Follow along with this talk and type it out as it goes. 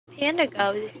Panda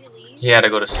go? Did he leave? He had to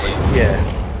go to sleep. Yeah.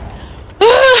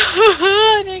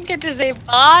 I didn't get to say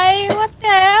bye. What the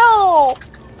hell?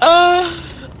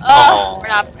 Oh. We're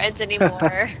not friends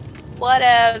anymore.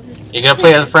 Whatevs. You gonna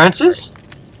play as Francis?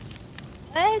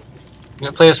 What? You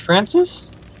gonna play as Francis?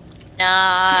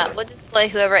 Nah, we'll just play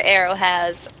whoever Arrow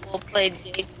has. We'll play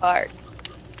Jade Park.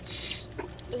 Is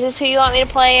this who you want me to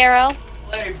play, Arrow?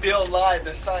 Play Bill Nye,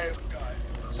 the science guy.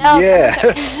 No,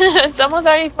 Yeah. someone's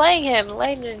already playing him.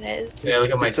 Layden is. Yeah, look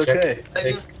at my It's check. okay.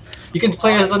 I just You can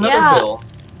play as another Yeah. Bill.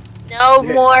 No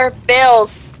Yeah. more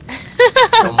bills.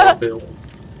 No more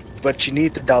Bills. But you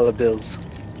need the dollar bills.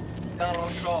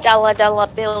 Donald Trump. Dollar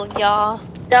bill, y'all.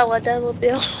 Dollar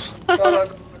bill.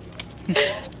 Donald-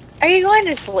 Are you going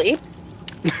to sleep?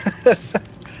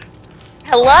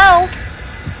 Hello?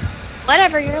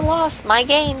 Whatever, you're lost. My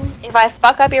game. If I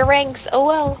fuck up your ranks, oh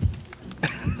well.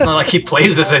 It's not like he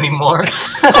plays this anymore.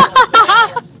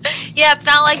 Yeah, it's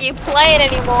not like you play it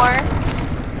anymore.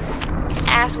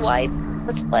 Asswipe.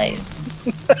 Let's play.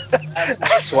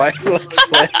 That's why let's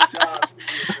play.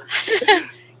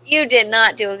 You did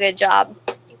not do a good job.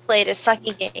 You played a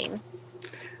sucky game.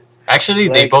 Actually,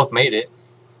 they Like- both made it.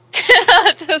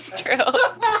 That's true.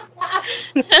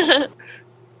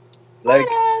 Like,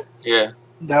 Yeah.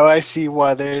 now I see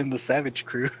why they're in the Savage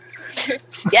crew.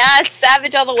 Yeah,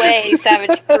 savage all the way,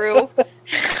 savage crew.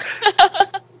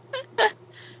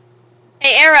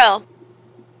 Hey, Arrow.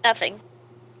 Nothing.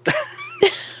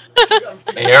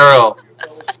 Hey, Arrow. I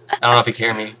don't know if you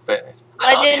can hear me, but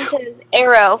Legend says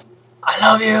Arrow. I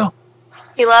love you.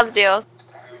 He loves you.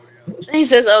 He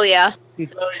says, oh yeah. Know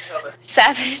each other.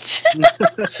 Savage.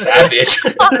 Savage.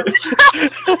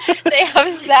 They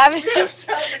have savage.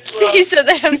 He said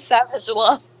they have savage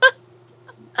love.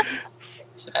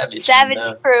 Savage. Savage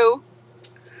No. crew.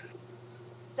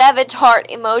 Savage heart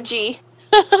emoji.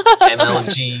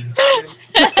 MLG.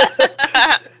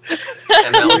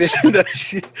 MLG. No,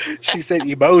 she said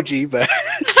emoji, but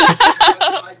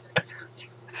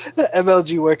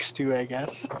MLG works too, I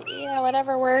guess. Yeah,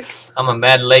 whatever works. I'm a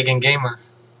mad legging gamer.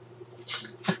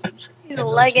 He's a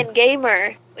legging gamer.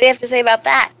 What do you have to say about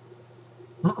that?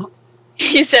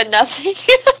 You said nothing.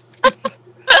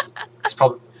 It's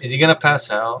probably. Is he gonna pass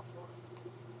out?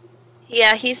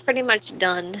 Yeah, he's pretty much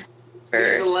done. He's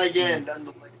For the leg end. I'm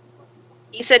the leg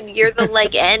he said you're the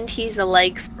leg end. He's the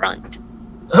leg front.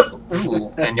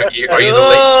 Ooh. And are you the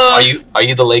leg? Are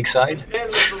you the leg side? front. And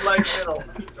the leg middle.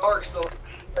 He's dark, so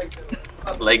leg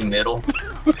middle. Leg middle.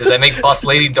 Does that make Boss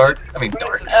Lady dark? I mean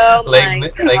dark. Oh my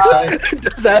Leg side.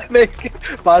 Does that make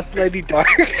Boss Lady dark?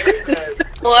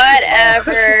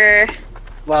 Whatever.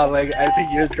 Wow, like I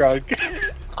think you're drunk.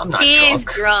 I'm not He's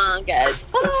drunk. drunk as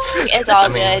fuck. It's all I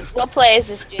mean- good. We'll play as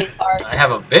this Jade Park. I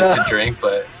have a bit to drink,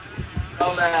 but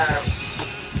Dumbass.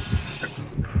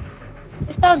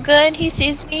 It's all good. He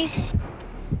sees me.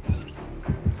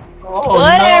 oh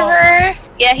Whatever.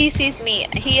 Yeah, he sees me.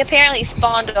 He apparently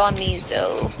spawned on me,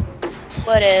 so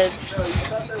what ifs.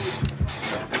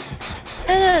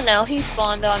 No. He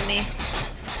spawned on me.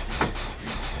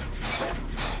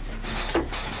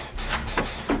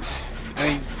 I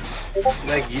mean,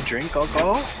 like you drink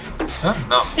alcohol? Huh?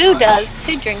 No. Who does?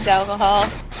 Who drinks alcohol?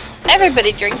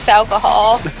 Everybody drinks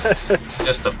alcohol.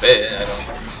 Just a bit. I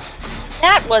don't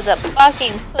That was a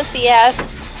fucking pussy ass.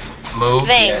 move.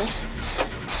 Thing. Yes.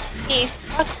 He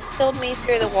fucking killed me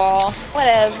through the wall.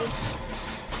 Whatevs.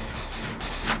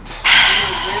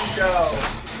 Window.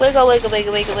 Wiggle, wiggle,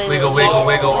 wiggle, wiggle, wiggle. Wiggle, wiggle,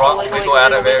 wiggle, rock, wiggle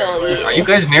out of it. yeah. Are you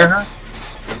guys near her?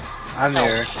 I'm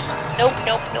there. Nope.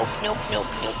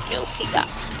 He got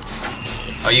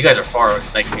Oh, you guys are far,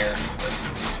 like near.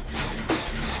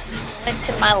 went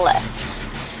to my left.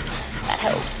 That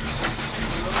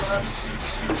helps.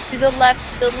 To the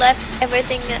left,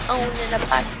 everything owned in a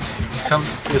pocket. Just come.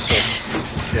 This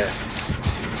way. Yeah.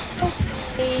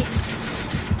 Okay.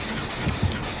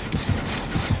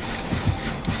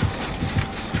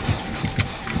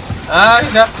 Ah,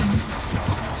 he's up.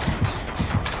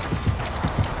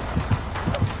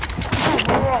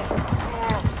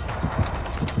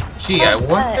 Gee, I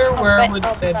wonder where would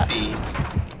that be?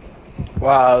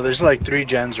 Wow, there's like 3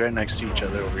 gens right next to each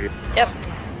other over here. Yep.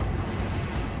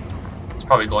 It's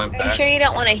probably going Are you back. sure you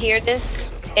don't want to hear this,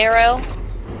 Arrow?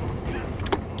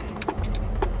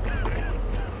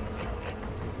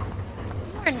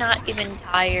 You are not even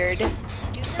tired.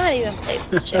 Do not even play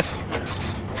with shit.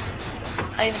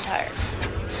 Not even tired.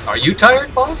 Are you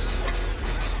tired, boss?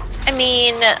 I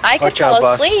mean, I could Watch out, fall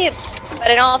boss. asleep, but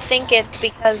I don't think it's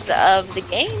because of the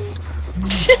game.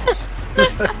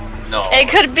 No. It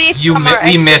could be You from mi- our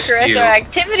we missed you. extracurricular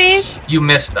activities. You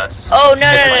missed us. Oh You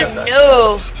missed my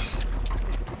no!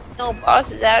 No,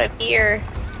 boss is out of here.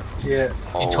 Yeah.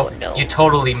 Oh no. You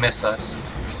totally miss us.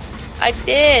 I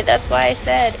did. That's why I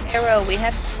said, Arrow, we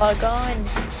have to log on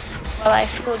while I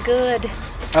feel good.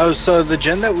 Oh, so the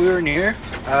gen that we were near,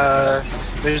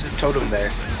 there's a totem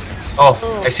there. Oh,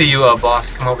 Oh. I see you, boss.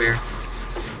 Come over here.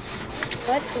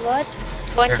 What?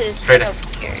 Going Here, to the straight train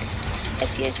over here.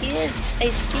 Yes. I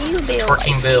see you, Bill. Twerking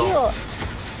I see Bill. you.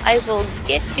 I will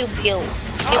get you, Bill.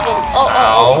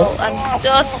 Oh, I'm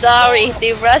so sorry.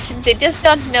 The Russians, they just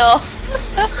don't know.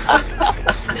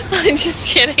 I'm just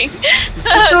kidding.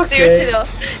 It's okay. Seriously though,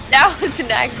 that was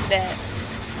an accident.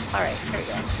 Alright, here we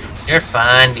go. You're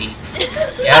funny.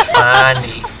 You're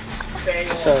funny.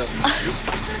 So,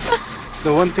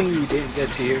 the one thing you didn't get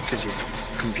to hear because your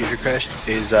computer crashed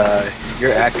is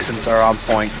your accents are on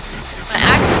point. My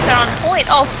accents are on point.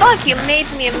 Oh fuck, you made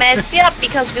me mess up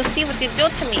because you see what you do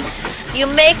to me. You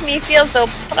make me feel so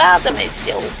proud of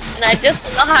myself. And I just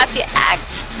don't know how to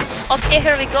act. Okay,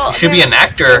 here we go. You should be an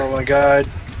actor. Oh my god.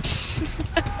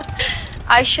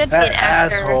 I should That be an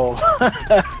actor. asshole.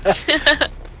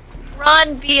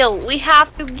 Run, Bill. We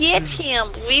have to get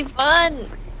him. We run.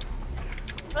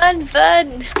 Run.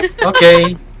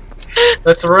 Okay.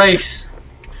 Let's race.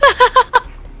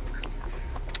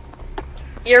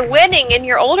 You're winning and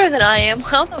you're older than I am.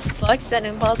 How the fuck is that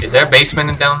impossible? Is there a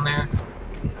basement down there?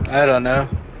 I don't know.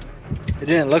 It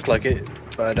didn't look like it,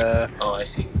 but Oh, I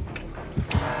see.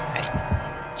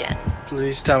 Jen.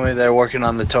 please tell me they're working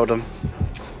on the totem.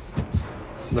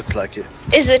 Looks like it.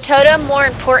 Is the totem more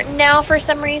important now for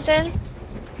some reason?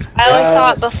 I always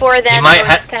thought before then He might, it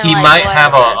was kinda he like might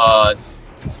have whatever.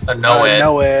 a no-ed,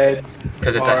 No-ed.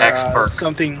 because it's or, a hex perk.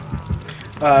 Something.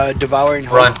 Devouring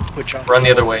Run. Hope, which I'm Run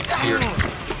the other way to your.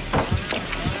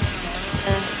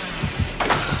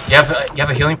 You have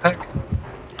a healing pack?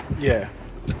 Yeah.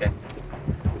 Okay.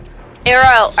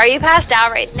 Arrow, are you passed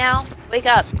out right now? Wake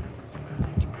up.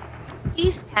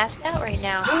 He's passed out right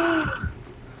now.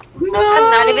 No.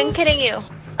 I'm not even kidding you.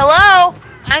 Hello?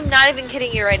 I'm not even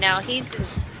kidding you right now. He's just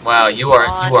Wow, you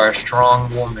are a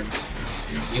strong woman.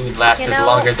 You lasted know-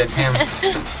 longer than him.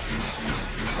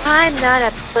 I'm not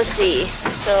a pussy,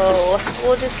 so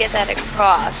we'll just get that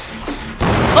across.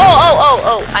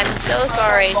 Oh, I'm so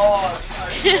sorry.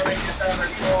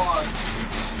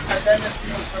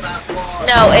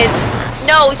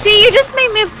 No, see, you just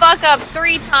made me fuck up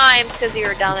 3 times because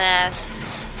you're a dumbass.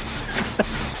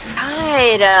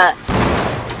 God.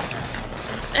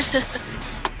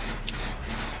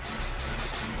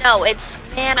 No, it's,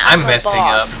 man, I'm a messing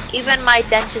boss. Even my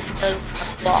dentist knows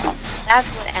I'm a boss. That's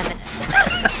what Eminem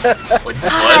said. What?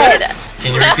 God.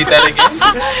 Can you repeat that again?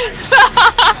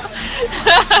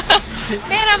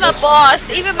 Man, I'm a boss.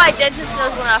 Even my dentist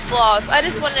knows when I floss. I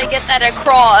just wanted to get that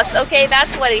across. Okay,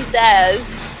 that's what he says.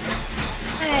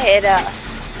 Right,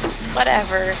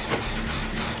 whatever.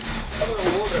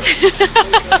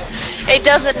 It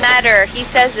doesn't matter. He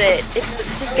says it.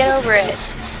 Just get over it.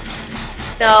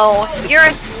 No, you're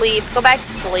asleep. Go back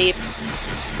to sleep.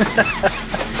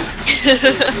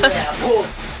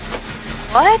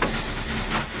 What?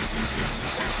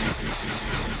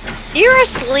 You're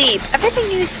asleep.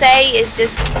 Everything you say is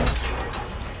just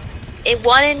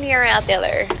one in your out the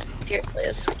other. Seriously,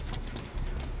 it's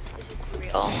just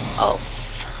real. Oh.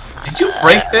 Did you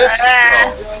break this?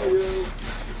 Oh.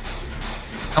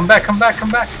 Come back!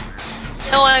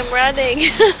 No, I'm running.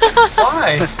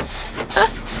 Why?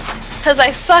 Because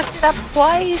I fucked it up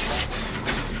twice.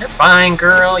 You're fine,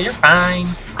 girl. You're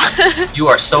fine. You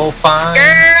are so fine.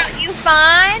 Girl, you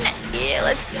fine? Yeah,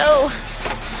 let's go.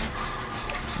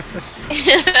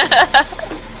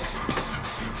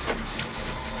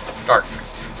 Dark.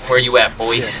 Where you at,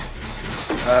 boy?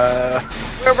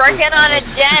 We're working on a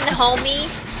gen, homie.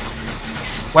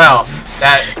 Wow,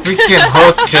 that freaking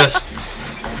hook just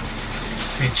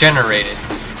regenerated.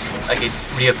 Like it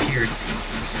reappeared.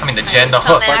 I mean, the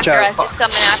hook. Coming after us. He's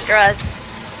coming after us.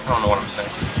 I don't know what I'm saying.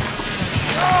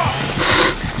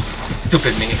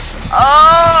 Stupid me.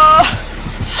 Oh!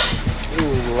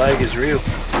 Ooh, lag is real.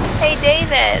 Hey,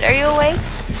 David, are you awake?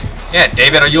 Yeah,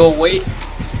 David, are you awake?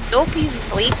 Nope, he's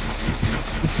asleep.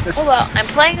 Oh well, I'm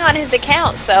playing on his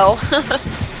account, so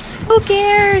who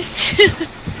cares?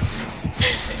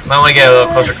 I want to get a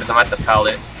little closer because I'm at the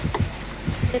pallet.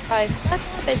 If I fuck up,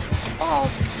 it's his fault.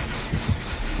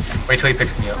 Wait till he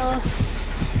picks me up. Oh,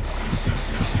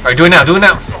 Alright, do it now,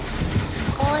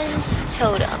 Colin's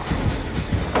totem.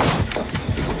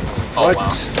 Oh, What?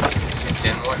 wow. It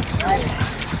didn't work.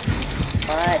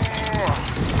 What?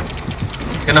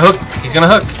 He's gonna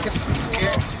hook.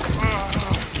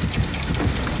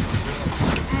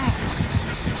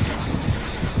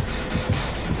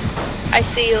 I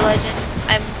see you, Legend.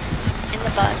 I'm in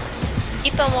the bus.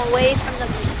 Keep him away from the.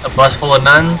 A bus full of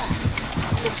nuns?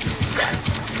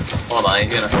 Hold on,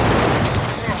 he's gonna...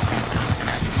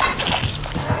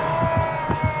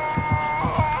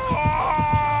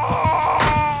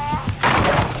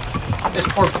 This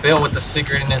poor Bill with the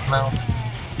cigarette in his mouth.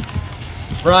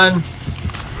 Run!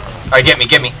 Alright, get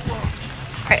me.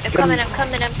 Alright, I'm coming.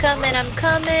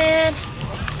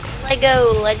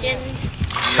 Lego legend.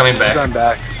 He's coming He's back. going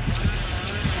back.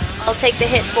 I'll take the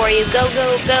hit for you. Go.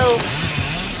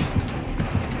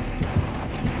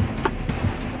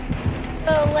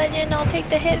 Oh, legend, I'll take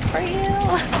the hit for you.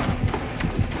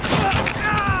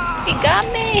 He got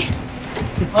me.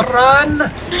 Run!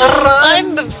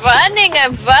 I'm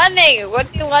running.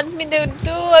 What do you want me to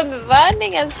do? I'm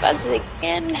running as fast as I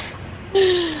can.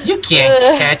 You can't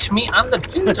catch me. I'm the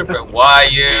gingerbread. Why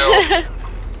you?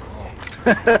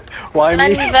 Why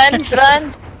me? Run.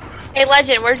 Hey,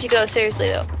 legend, where'd you go? Seriously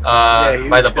though. he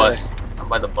By was the bus. I'm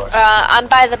by the bus. I'm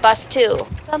by the bus too.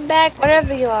 Come back,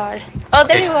 wherever you are. Oh,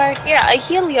 there Okay. you are. Here, I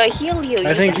heal you. I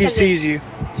think he sees you.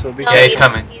 So be No, Yeah, he's he-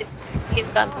 coming. He's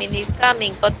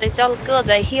coming, but it's all good.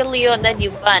 I heal you and then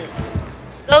you run.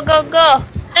 Go. No,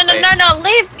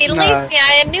 Wait. leave me. Nah.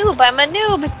 I'm a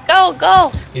noob.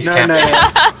 Go. He's No, camping. no.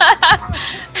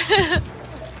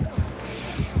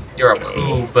 You're a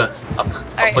poob.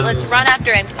 Alright, let's run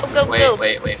after him. Go.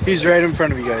 Wait. He's right in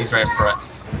front of you guys. He's right in front.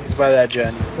 He's by that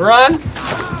gen. Run!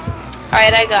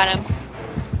 Alright, I got him.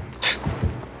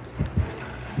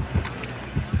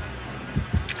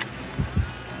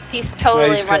 He's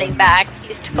totally he's running coming. back.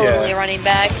 He's totally Yeah. running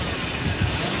back.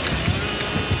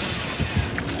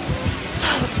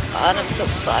 Oh god, I'm so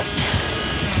fucked.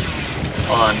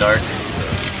 Hold on, Dark.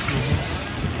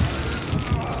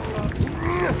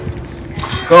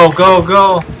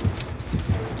 Go!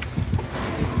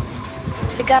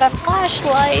 I got a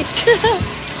flashlight.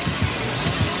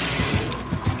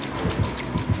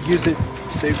 Use it.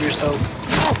 Save yourself.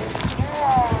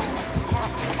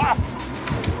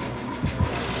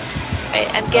 Right,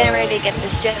 I'm getting ready to get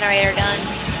this generator done.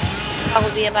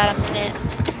 Probably about a minute.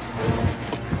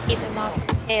 Keep him off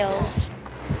the tails.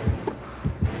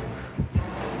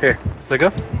 Here. Lego.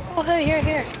 Oh, hey,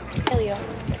 here. Heal you.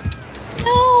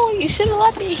 No, you should have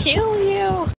let me heal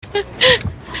you.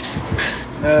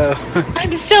 No.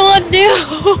 I'm still a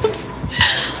noob.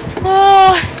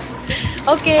 Oh,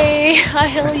 okay, I'll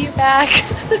heal you back.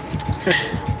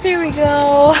 Here we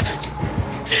go.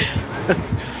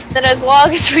 Then as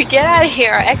long as we get out of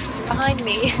here, our ex is behind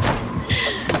me.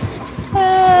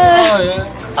 Oh, yeah.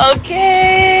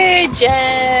 Okay,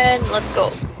 Jen. Let's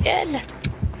go. Jen.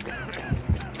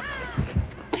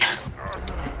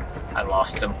 I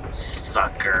lost him.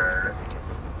 Sucker.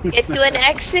 Get to an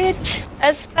exit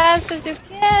as fast as you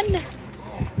can.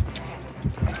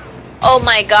 Oh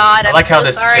my god, I'm like how so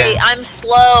this sorry. Jen- I'm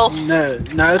slow. No,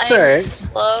 it's I'm alright.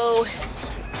 slow.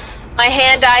 My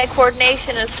hand-eye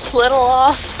coordination is a little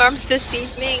off from this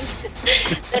evening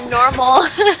than normal.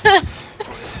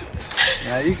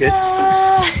 Nah, you good.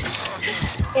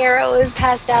 Arrow is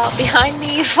passed out behind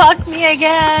me. Fuck me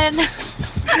again.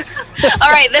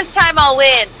 Alright, this time I'll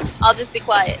win. I'll just be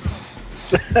quiet.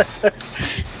 I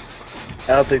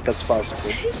don't think that's possible.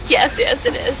 Yes,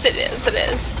 it is.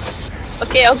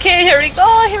 Okay, here we go.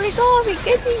 We're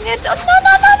getting it. Oh, no.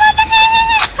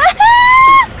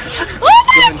 Oh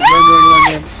my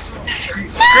god! Run.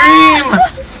 Scream!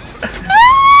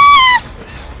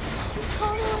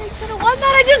 Totally could have won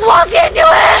that. I just walked into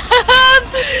it.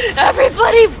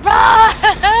 Everybody run!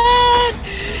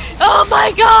 Oh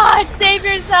my god! Save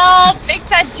yourself! Fix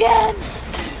that gen!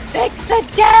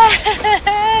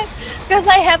 Because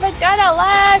I have a gen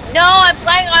left! No, I'm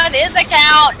playing on his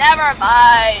account! Never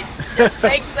mind! Just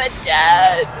fix the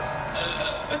gen!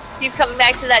 He's coming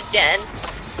back to that gen.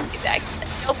 Get back to that.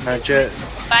 Nope. Not yet.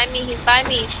 He's by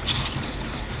me.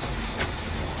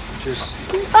 Just.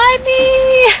 He's by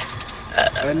me!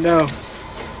 I know.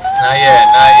 Not yet.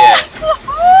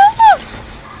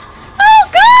 Oh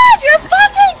god, you're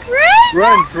fucking crazy!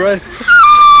 Run.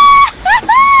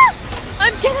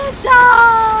 I'm gonna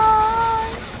die!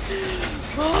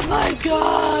 Oh my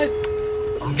god!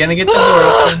 I'm gonna get the door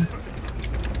open.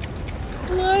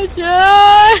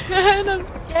 Legend! I'm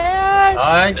scared!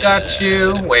 I got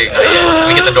you. Wait, let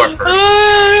me get the door first.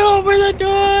 Open the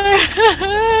door!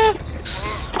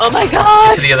 Oh my god!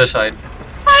 Get to the other side.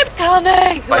 I'm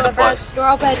coming! By the Whoever bus. has the door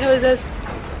open, who is this?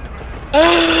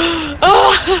 I'm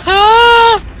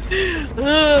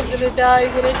gonna die!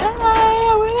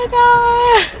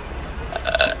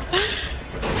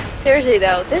 Seriously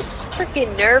though, this is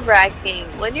freaking nerve-wracking.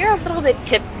 When you're a little bit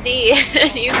tipsy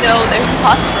and you know there's a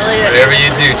possibility that Whatever you're you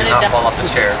do, do gonna not die. fall off the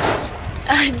chair.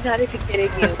 I'm not even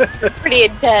kidding you. It's pretty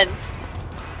intense.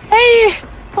 Hey,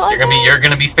 You're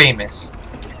gonna be famous.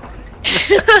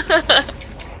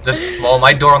 Well,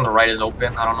 my door on the right is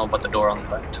open. I don't know about the door on the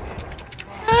left.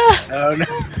 I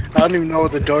don't even know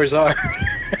what the doors are.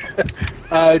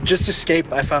 Just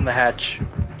escape. I found the hatch.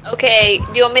 Okay,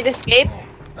 do you want me to escape?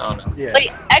 Oh no. Yeah.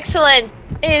 Wait, Excellence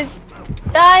is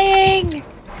dying.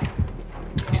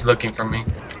 He's looking for me.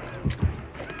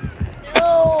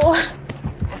 No.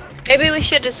 Maybe we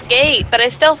should escape, but I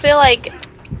still feel like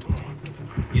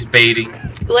He's baiting.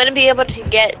 we wouldn't be able to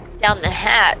get down the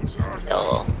hatch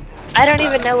until I don't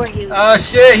even know where he was Oh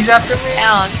shit, he's after me.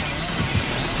 down.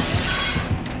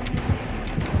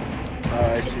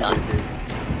 I see what they did.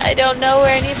 I don't know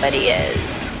where anybody is.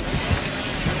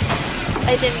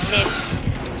 I didn't name.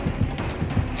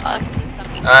 He's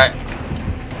coming. Alright.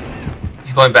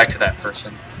 He's going back to that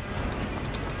person.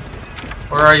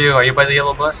 Where are you? Are you by the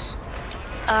yellow bus?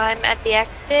 I'm at the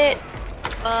exit,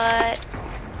 but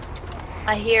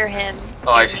I hear him.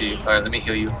 Oh, I near see. me. Alright, let me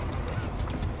heal you.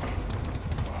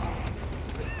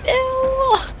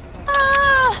 Bill!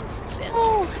 Ah!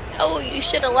 Bill! No, you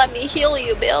should have let me heal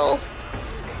you, Bill.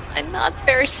 I'm not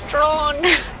very strong.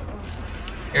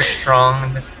 You're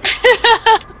strong. Alright,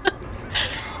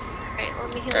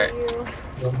 let me heal Alright. you.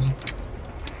 Heal me.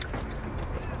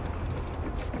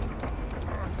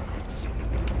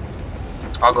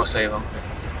 I'll go save him.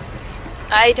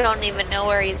 I don't even know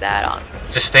where he's at on.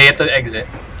 Just stay at the exit.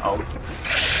 Oh.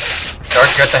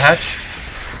 Dark, you at the hatch?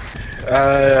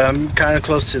 I'm kind of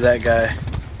close to that guy.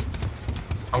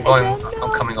 I'm going. don't know.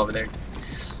 I'm coming over there.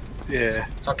 Yeah.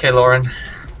 It's okay, Lauren.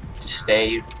 Just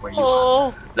stay where you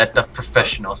are. Oh, Let the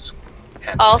professionals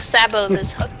handle. I'll sabo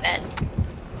this hook then.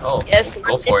 Oh, Yes,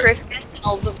 go let the for it.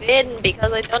 professionals win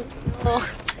because I don't know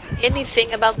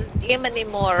anything about this game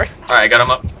anymore. Alright, I got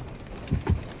him up.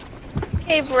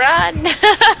 Okay, run!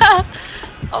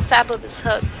 I'll sabo this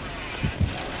hook.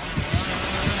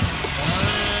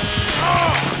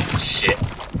 Shit.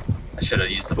 I should have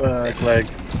used the Fuck, thing. leg.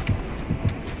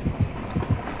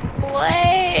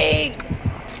 Leg!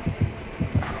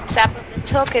 Sabo this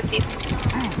hook if you.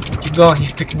 Keep going,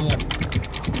 he's picking me up.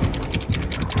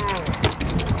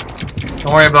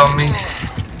 Don't worry about me.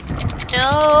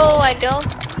 No, I don't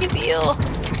believe you.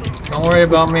 Don't worry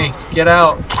about me. Just get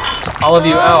out. All of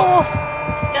you out.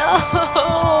 No!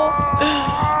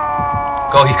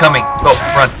 Go, he's coming. Go,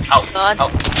 run. Out. God.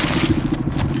 Out.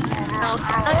 No, he's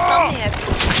not coming at me.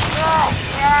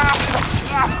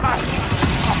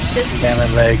 Just Damn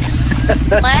it, leg.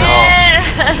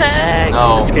 leg!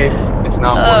 No, Escape. it's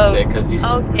not Oh, worth it because he's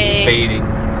okay. baiting.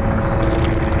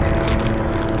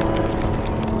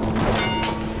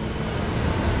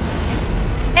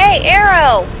 Hey,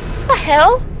 Arrow! What the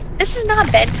hell? This is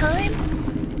not bedtime?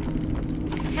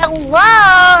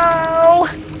 Hello!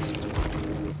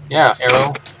 Yeah,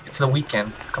 Arrow. It's the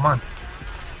weekend. Come on.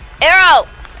 Arrow!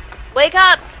 Wake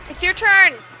up! It's your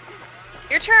turn!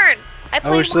 Your turn! I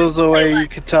played wish there was a one, way play you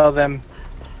could tell them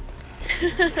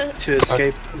to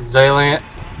escape.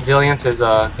 Zillions is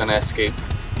gonna escape.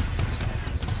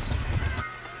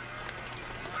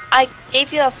 I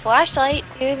gave you a flashlight.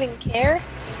 Do you even care?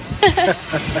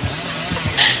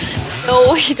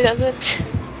 No, he doesn't.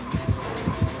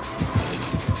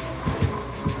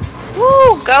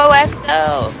 Woo! Go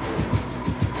EXO!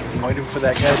 I'm waiting for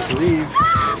that guy to leave.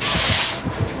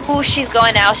 Ooh, she's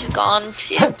going now. She's gone.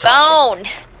 She's gone.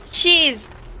 She's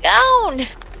gone.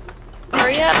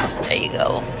 Hurry up. There you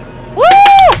go. Woo!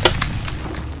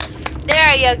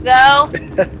 There you go.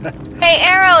 Hey,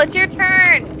 Arrow, it's your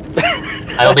turn.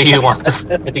 I don't think he wants to.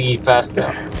 I think he passed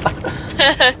out.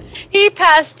 He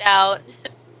passed out.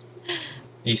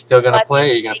 You still gonna But- play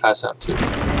or you gonna pass out too?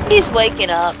 He's waking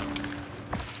up.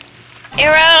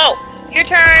 Arrow, your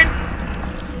turn.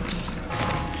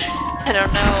 I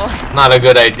don't know. Not a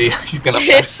good idea. He's gonna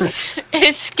pass.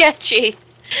 It's sketchy.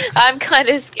 I'm kind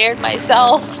of scared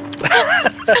myself.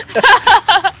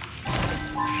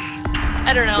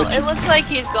 I don't know. It looks like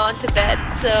he's gone to bed,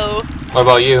 so What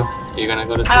about you? Are you gonna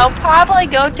go to sleep? I'll probably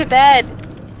go to bed.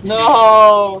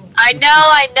 No. I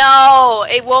know.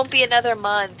 It won't be another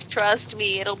month. Trust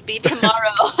me. It'll be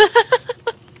tomorrow.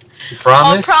 You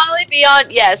promise? I'll probably be on.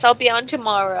 Yes, I'll be on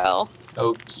tomorrow.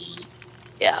 Okay.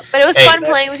 Yeah, but it was Hey. fun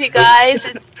playing with you guys.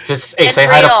 It's, Just hey, It's say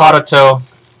hi to real. Potato.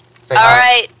 Say all hi.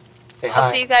 right. Say I'll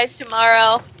hi. see you guys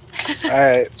tomorrow.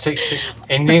 Alright. Say,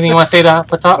 anything you want to say to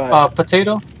Bye.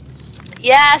 Potato?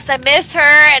 Yes, I miss her,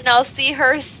 and I'll see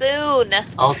her soon.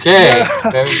 Okay.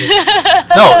 Very good.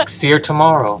 No, see her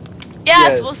tomorrow.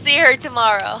 Yes, Yeah. we'll see her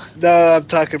tomorrow. No, I'm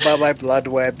talking about my blood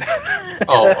web.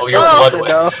 Oh, your Oh. blood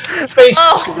No. web. Face.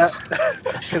 Oh,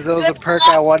 Because it was a perk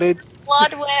I wanted.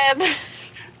 Blood web.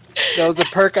 That was a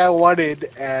perk I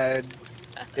wanted, and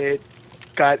it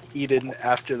got eaten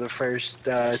after the first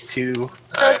two.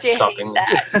 Don't you hate stopping.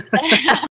 that?